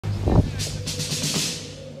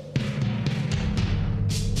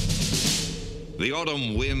The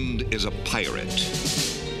autumn wind is a pirate,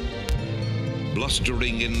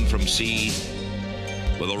 blustering in from sea.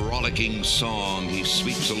 With a rollicking song he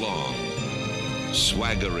sweeps along,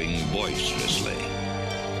 swaggering boisterously.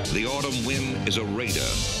 The autumn wind is a raider,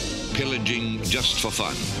 pillaging just for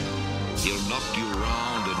fun. He'll knock you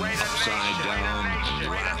round and upside down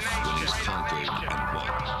and laugh when he's conquered and won.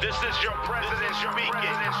 This is your president speaking.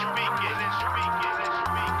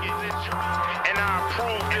 And I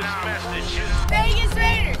approve this message. Vegas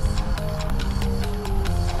Raiders!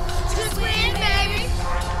 Just win, baby!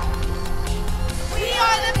 We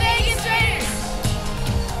are the Vegas Raiders!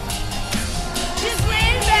 Just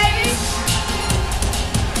win, baby!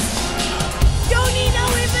 Don't need no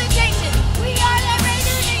invitation. We are the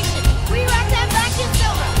Raider Nation. We rock that black and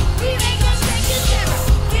silver. We make them shake and shiver.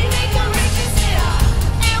 We make them ring and silver.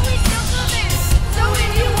 And we still come in. So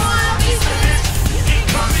if you want a piece of this, you can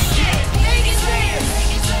come and get it. Vegas Raiders!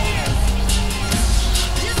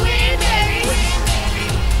 Just win, baby! We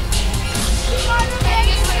are the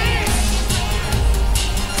Vegas Raiders!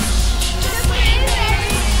 Just win,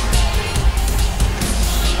 baby!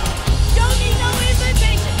 Don't need no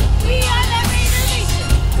invitation. We are the Raider Nation.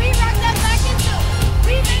 We rock that black and silver.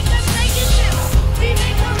 We make them shake and shiver. We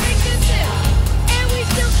make them ring and silver. And we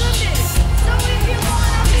still committed. So if you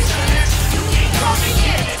want a piece of this, you can come and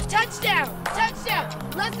get it. Touchdown! Touchdown!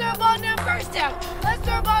 Let's throw a ball down first down. Let's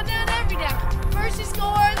throw a ball down every down. First you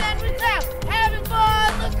score, then we clap. Having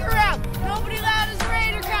fun, look around. Nobody loud as a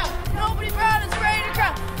Raider crowd. Nobody proud as a Raider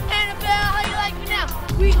crowd. NFL, how you like me now?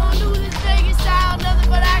 We gon' do this Vegas style. Nothing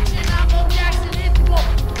but action. I'm Bo Jackson, hit the ball.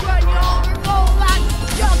 Run you over, go line.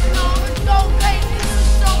 Jumping over, go crazy. Lose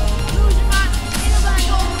your soul, lose your mind. Ain't nobody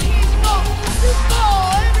going, here's your goal. Super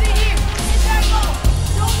Bowl, everybody here. Hit that goal.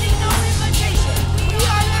 Don't need no invitation. We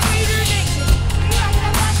are the Raider Nation. We rock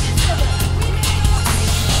that black and silver. We make them shake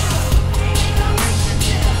and shiver. We make them ring and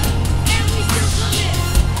silver. And we still come in.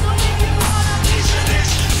 So if you want a piece of this,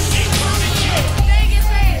 you can come and get it. Vegas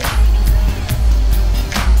Raiders.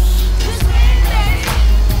 Just win, baby.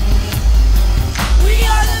 We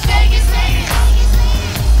are the Vegas Raiders.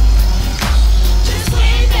 Just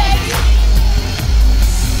win, baby.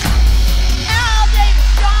 Al Davis,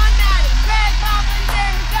 John Madden, Greg Poppins,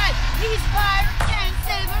 Aaron Guy. He's Pirate and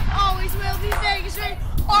Saber. Always will be Vegas Raiders.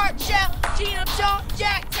 Art Shell, Gino Shaw,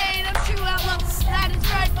 Jack Tatum, True Outlaw. That is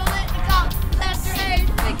right, Political. Lester Hayes,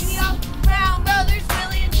 picking up. Brown Brothers,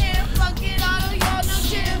 Willie and Tim. Funkin' Auto, y'all know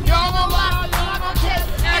Jim. Y'all know Lyle, y'all know Tim.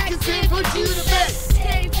 Atkinson put you to bed.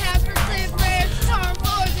 Dave Casper, Cliff Rams, Tom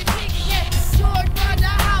Floors, and King Cat. George Runda,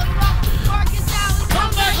 Howie Rock, Marcus Allen.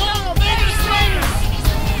 Come back home, Vegas Raiders.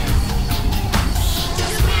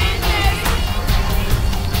 Just win, baby.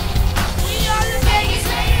 We are the Vegas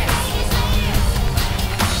Raiders.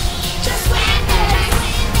 Just win, baby.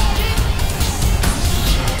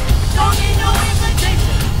 Don't need no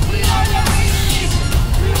invitation. We are the Raider Nation.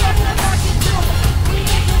 We rock the black and silver. We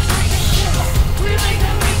make them shake and shiver. We make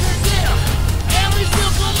them ring and silver.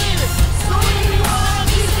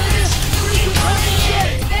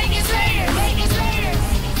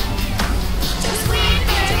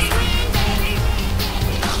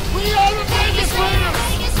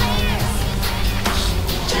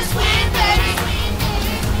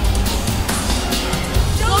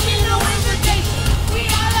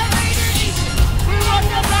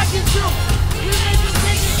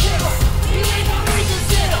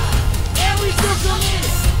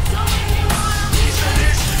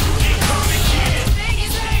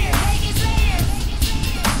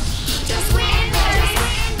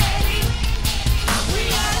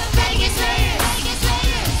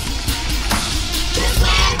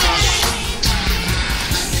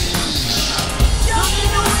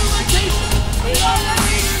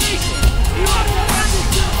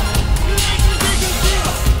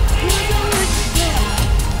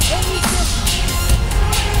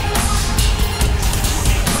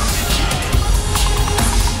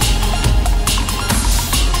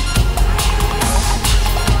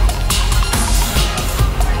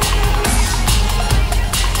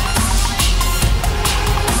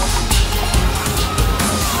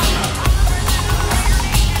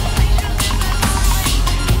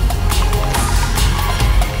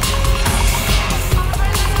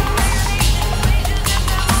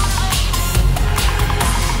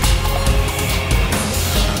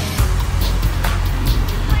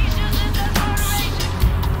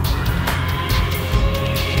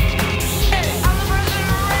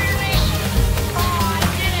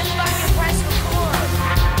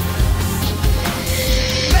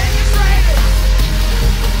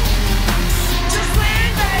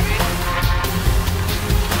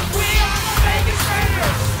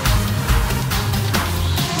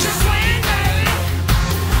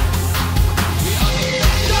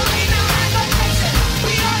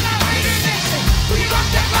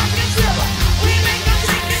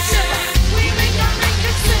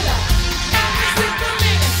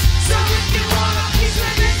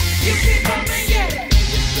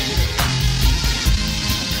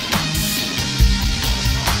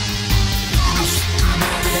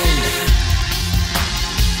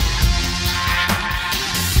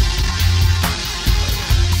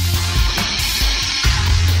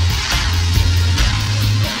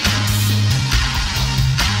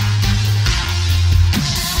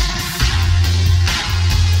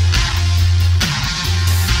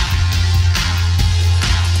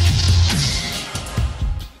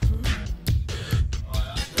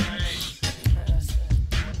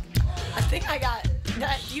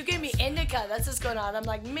 I'm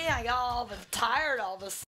like, man, I got all tired all of a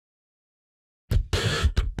sudden.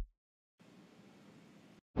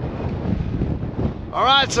 All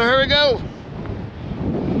right, so here we go.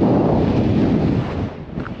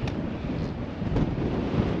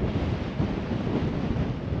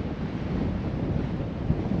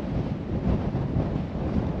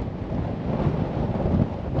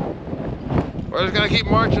 We're just gonna keep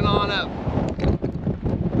marching on up.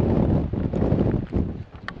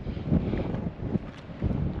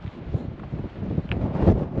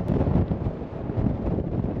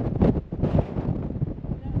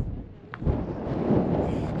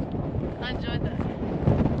 I enjoyed that.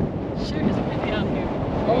 Sure is windy out here.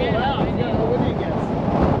 Oh wow, yeah, what do you guess?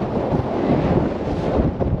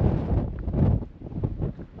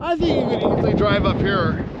 I think you could easily drive up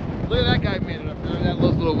here. Look at that guy made it up there,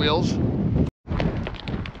 those little wheels.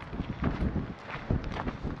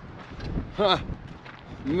 Huh,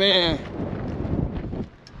 man.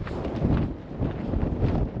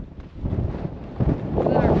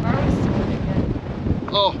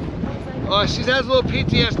 Oh, she has a little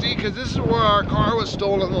PTSD because this is where our car was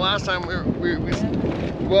stolen the last time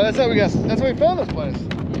well, that's how we found this place.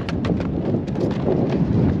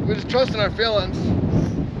 We're just trusting our feelings,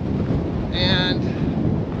 and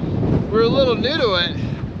we're a little new to it.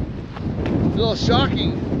 It's a little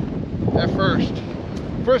shocking at first.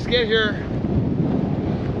 First get here,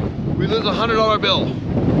 we lose a $100 bill.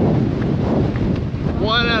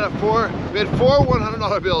 1 out of 4. We had 4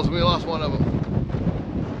 $100 bills and we lost one of them.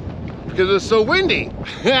 Because it was so windy.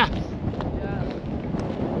 Yeah.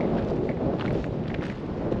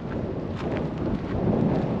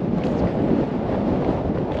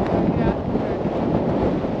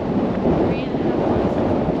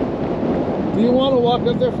 Do you want to walk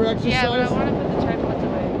up there for exercise? Yeah, but I want to put the tripods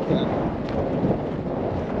away. Okay.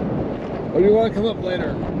 Or do you want to come up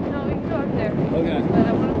later? No, we can go up there. Okay. But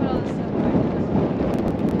I want to put all this stuff away.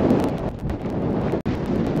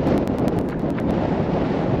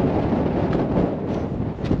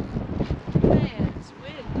 Man, it's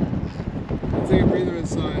wind. Take a breather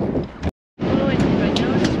inside. Oh, wait, my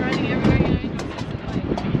nose is running everywhere. You know, you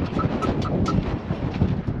don't get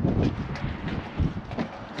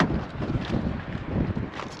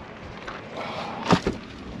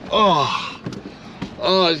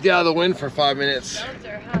Oh, just get out of the wind for 5 minutes. Sounds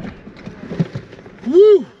are hot.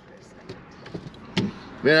 Woo!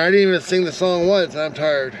 Man, I didn't even sing the song once. I'm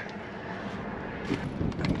tired.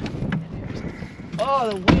 Oh,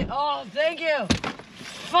 the wind. Oh, thank you.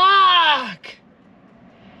 Fuck!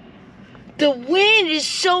 The wind is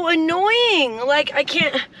so annoying. Like,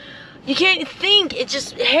 you can't think. It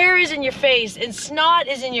just, hair is in your face and snot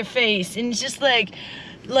is in your face. And it's just like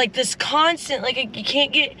this constant, like, you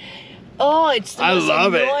can't get, oh, it's the most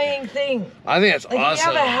annoying thing. I think it's like awesome.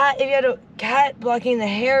 If you had a hat blocking the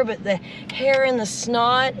hair, but the hair and the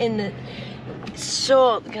snot and the,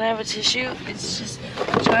 so, can I have a tissue? It's just,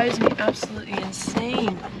 it drives me absolutely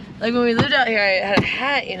insane. Like when we lived out here, I had a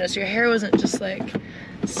hat, you know, so your hair wasn't just like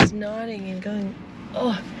snotting and going,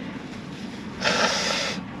 oh.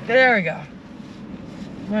 There we go.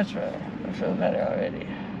 Much better. I feel better already.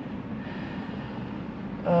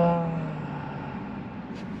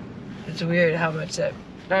 It's weird how much that,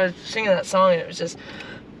 I was singing that song and it was just,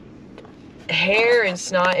 hair and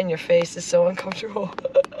snot in your face is so uncomfortable.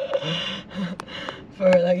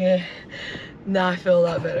 For like, now I feel a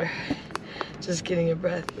lot better. Just getting a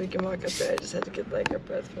breath. We can walk up there. I just had to get like a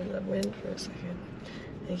breath from the wind for a second.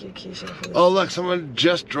 Thank you, Keisha, for this. Oh, look, someone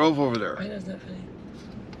just drove over there. I know, it's not funny.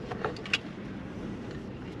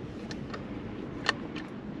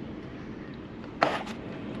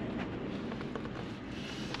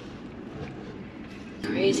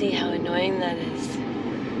 Crazy how annoying that is.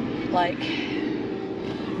 Like,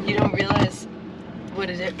 you don't realize what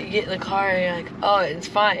it is. You get in the car and you're like, oh, it's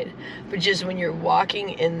fine. But just when you're walking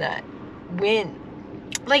in that wind,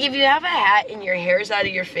 like if you have a hat and your hair's out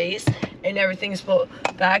of your face and everything's pulled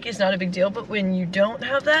back, it's not a big deal. But when you don't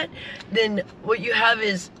have that, then what you have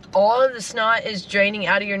is all of the snot is draining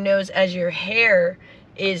out of your nose as your hair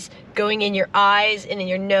is going in your eyes and in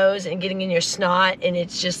your nose and getting in your snot, and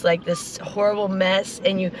it's just like this horrible mess,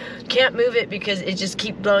 and you can't move it because it just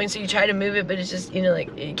keeps blowing, so you try to move it, but it's just, you know,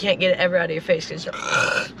 like you can't get it ever out of your face because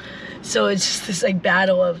so it's just this like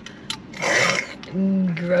battle of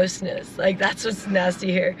grossness. Like that's what's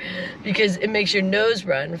nasty here, because it makes your nose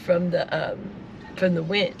run from the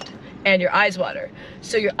wind and your eyes water.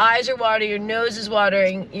 So your eyes are watering, your nose is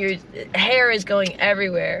watering, your hair is going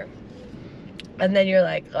everywhere. And then you're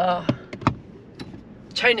like, oh,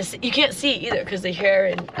 trying to see. You can't see either because the hair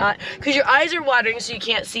and because your eyes are watering, so you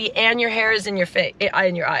can't see, and your hair is in your face,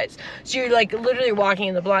 in your eyes. So you're like literally walking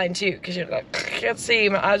in the blind too, because you're like, I can't see.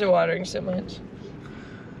 My eyes are watering so much.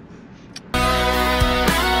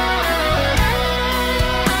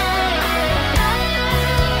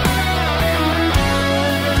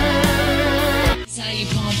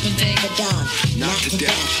 Not to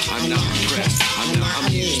death, I'm not impressed, I'm not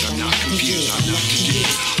amused, I'm not confused, I'm not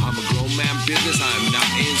confused. I'm a grown man business, I'm not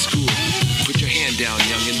in school. Put your hand down,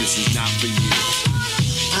 youngin', this is not for you.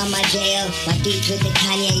 On my jail, my beats with the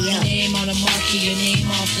Kanye, yo. Your name on the marquee, your name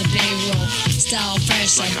off the payroll. Style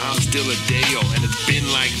fresh like I'm still a Dayo, and it's been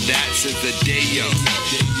like that since the day, yo.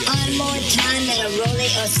 On more time than a Rollie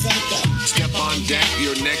or Seiko. Step on deck,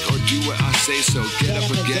 your neck, or do what I say so. Get up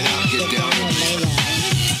or get out, get down and lay low.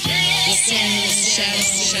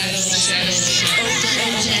 Shadows.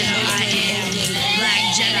 Open Jedi, I am Black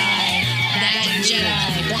Jedi, Black Jedi.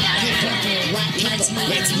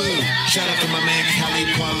 Let's move. Shout out to my man Khalid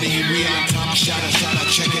Kwame, we on top. Shout out,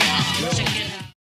 check it out.